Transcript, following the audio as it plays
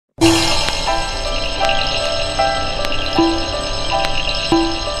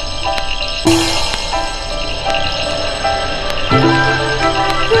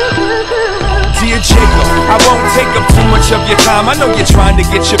Diego. I won't take up too much of your time. I know you're trying to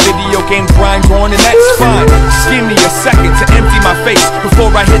get your video game grind going, and that's fine. Just give me a second to empty my face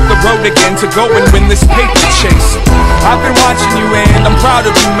before I hit the road again to go and win this paper chase. I've been watching you and I'm proud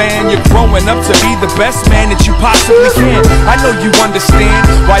of you, man. You're growing up to be the best man that you possibly can. I know you understand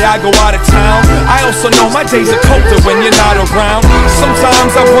why I go out of town. I also know my days are colder when you're not around.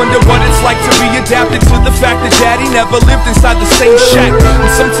 Sometimes I wonder what it's like to be adapted to the fact that daddy never lived inside the same shack.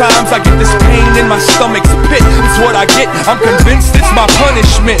 And sometimes I get this pain in my stomach's pit. It's what I get, I'm convinced it's my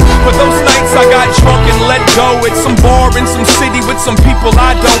punishment. For those nights I got drunk and let go at some bar in some city with some people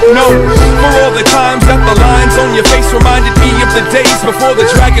I don't know. For all the times that the lines on your face reminded me of the days before the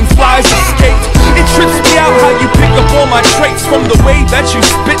dragonflies escaped. It trips me out how you pick up all my traits, from the way that you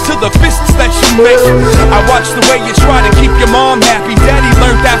spit to the fists that you make. I watch the way you try to keep your mom happy. Daddy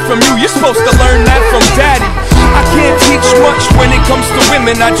learned that from you, you're supposed to learn that from daddy. I can't teach much when it comes to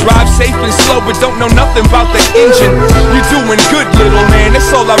women. I drive safe and slow but don't know nothing about the engine. You're doing good, little man,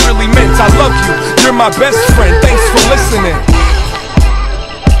 that's all I really meant. I love you, you're my best friend, thanks for listening.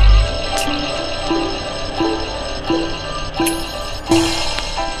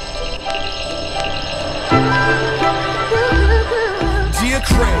 Dear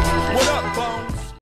Craig,